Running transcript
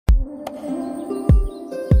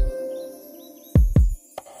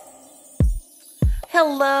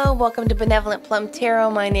Hello, welcome to Benevolent Plum Tarot.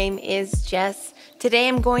 My name is Jess. Today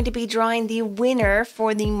I'm going to be drawing the winner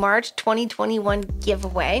for the March 2021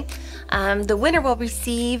 giveaway. The winner will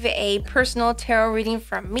receive a personal tarot reading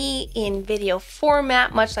from me in video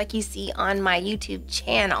format, much like you see on my YouTube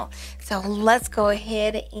channel. So let's go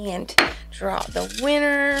ahead and draw the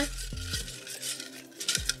winner.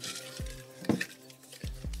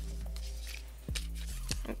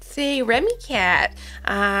 Let's see, Remy Cat.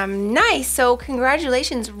 Nice. So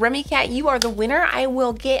congratulations, Remy Cat. You are the winner. I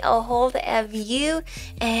will get a hold of you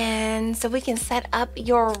and so we can set up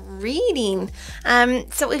your reading.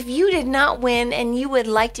 So if you did not win and you would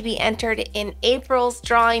like to be entered in April's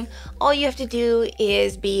drawing, all you have to do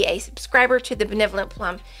is be a subscriber to the Benevolent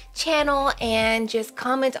Plum channel and just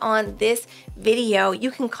comment on this video.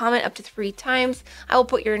 You can comment up to 3 times. I will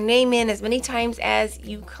put your name in as many times as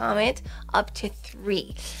you comment, up to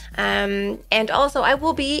 3. And also I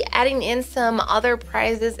will be adding in some other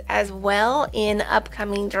prizes as well in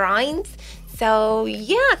upcoming drawings. So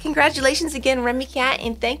yeah, congratulations again, Remy Cat,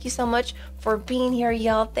 and thank you so much for being here,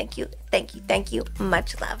 y'all. Thank you, thank you, thank you.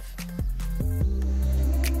 Much love.